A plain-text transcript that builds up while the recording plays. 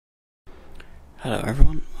Hello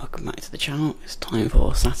everyone, welcome back to the channel. It's time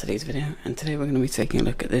for Saturday's video, and today we're going to be taking a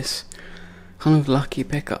look at this kind of lucky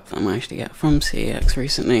pickup that I managed to get from CEX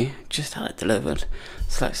recently. Just had it delivered,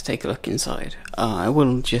 so let's take a look inside. I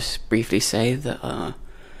will just briefly say that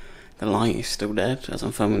the light is still dead as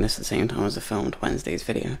I'm filming this at the same time as I filmed Wednesday's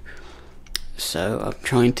video. So I'm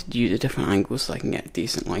trying to use a different angle so I can get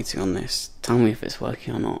decent lighting on this. Tell me if it's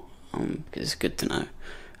working or not, because it's good to know.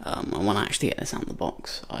 And when I actually get this out of the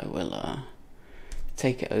box, I will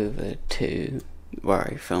take it over to where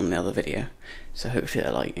I filmed the other video, so hopefully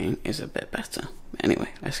the lighting is a bit better. Anyway,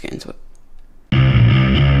 let's get into it.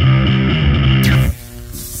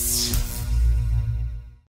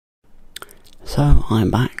 So I'm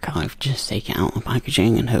back. I've just taken out the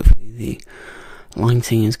packaging and hopefully the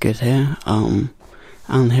lighting is good here.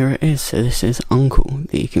 And here it is. So this is Uncle,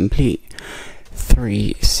 the complete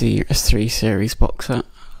 3 series box set.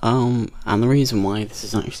 And the reason why this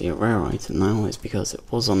is actually a rare item now is because it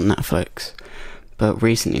was on Netflix, but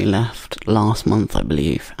recently left last month, I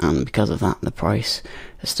believe, and because of that, the price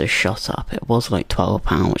has just shot up. It was like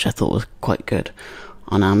 £12, which I thought was quite good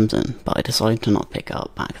on Amazon, but I decided to not pick it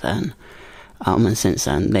up back then. And since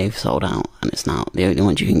then, they've sold out, and it's now the only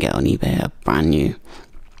ones you can get on eBay are brand new,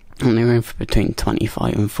 and they're in for between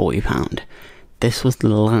 £25 and £40. This was the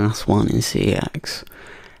last one in CEX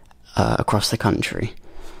across the country.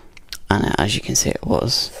 And as you can see, it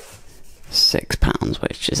was £6,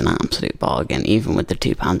 which is an absolute bargain. Even with the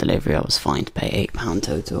 £2 delivery, I was fine to pay £8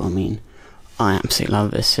 total. I mean, I absolutely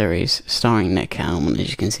love this series, starring Nick Helm, and as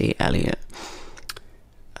you can see, Elliot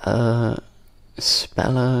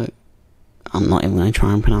Speller. I'm not even going to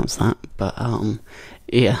try and pronounce that, but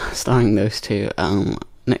yeah, starring those two.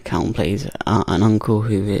 Nick Helm plays an uncle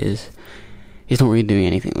he's not really doing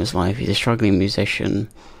anything with his life. He's a struggling musician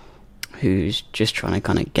who's just trying to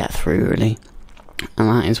kind of get through, really, and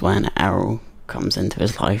that is when Errol comes into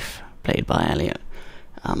his life, played by Elliot,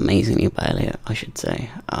 amazingly by Elliot, I should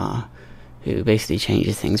say, who basically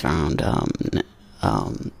changes things around.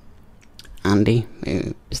 Andy,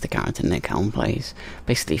 who is the character Nick Helm plays,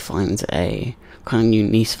 basically finds a kind of new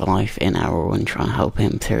lease for life in Errol and trying to help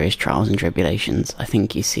him through his trials and tribulations. I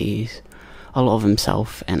think he sees a lot of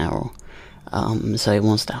himself in Errol. So he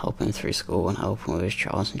wants to help him through school and help him with his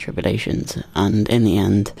trials and tribulations, and in the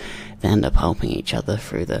end they end up helping each other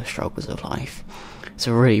through the struggles of life. It's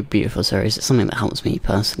a really beautiful series. It's something that helps me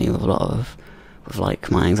personally with a lot of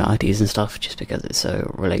like my anxieties and stuff, just because it's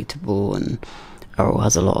so relatable, and Errol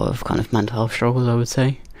has a lot of kind of mental health struggles, I would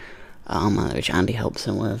say, which Andy helps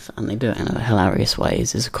him with, and they do it in a hilarious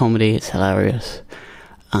ways. It's a comedy, it's hilarious,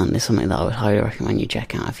 and it's something that I would highly recommend you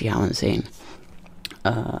check out if you haven't seen.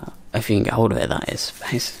 If you can get hold of it, that is,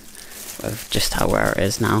 with just how rare it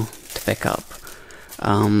is now to pick up.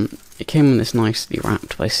 It came in this nicely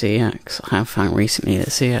wrapped by CEX. I have found recently that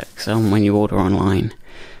CEX, when you order online,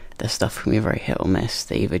 their stuff can be very hit or miss.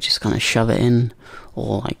 They either just kind of shove it in,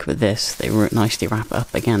 or like with this, they nicely wrap it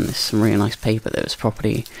up. Again, there's some really nice paper. There was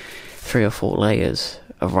probably 3 or 4 layers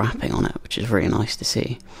of wrapping on it, which is really nice to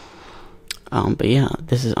see. But yeah,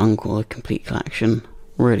 this is Uncle, a complete collection.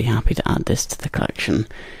 Really happy to add this to the collection.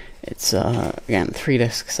 It's again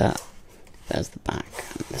 3-disc set. There's the back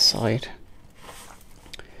and the side.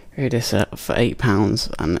 3-disc set for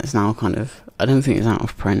 £8, and it's now kind of, I don't think it's out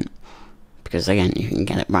of print, because again you can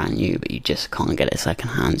get it brand new, but you just can't get it second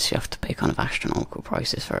hand, so you have to pay kind of astronomical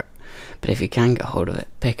prices for it. But if you can get hold of it,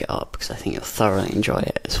 pick it up, because I think you'll thoroughly enjoy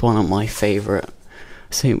it. It's one of my favourite,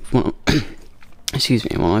 one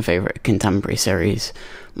of my favourite contemporary series,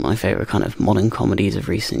 my favourite kind of modern comedies of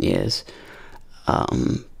recent years.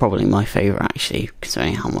 Probably my favourite, actually,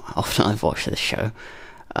 considering how often I've watched this show.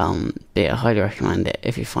 But yeah, I highly recommend it.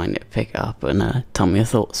 If you find it, pick it up and tell me your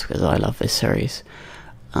thoughts, because I love this series.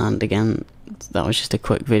 And again, that was just a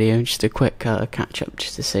quick video, just a quick catch up,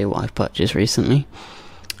 just to say what I've purchased recently.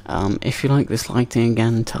 If you like this lighting,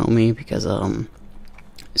 again, tell me, because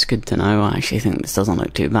it's good to know. I actually think this doesn't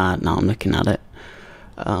look too bad now I'm looking at it.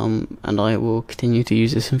 And I will continue to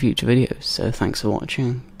use this in future videos, so thanks for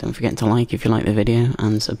watching. Don't forget to like if you like the video,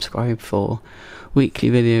 and subscribe for weekly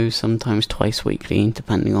videos, sometimes twice weekly,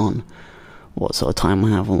 depending on what sort of time I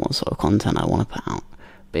have and what sort of content I want to put out.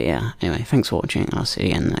 But yeah, anyway, thanks for watching, and I'll see you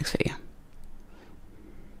again in the next video.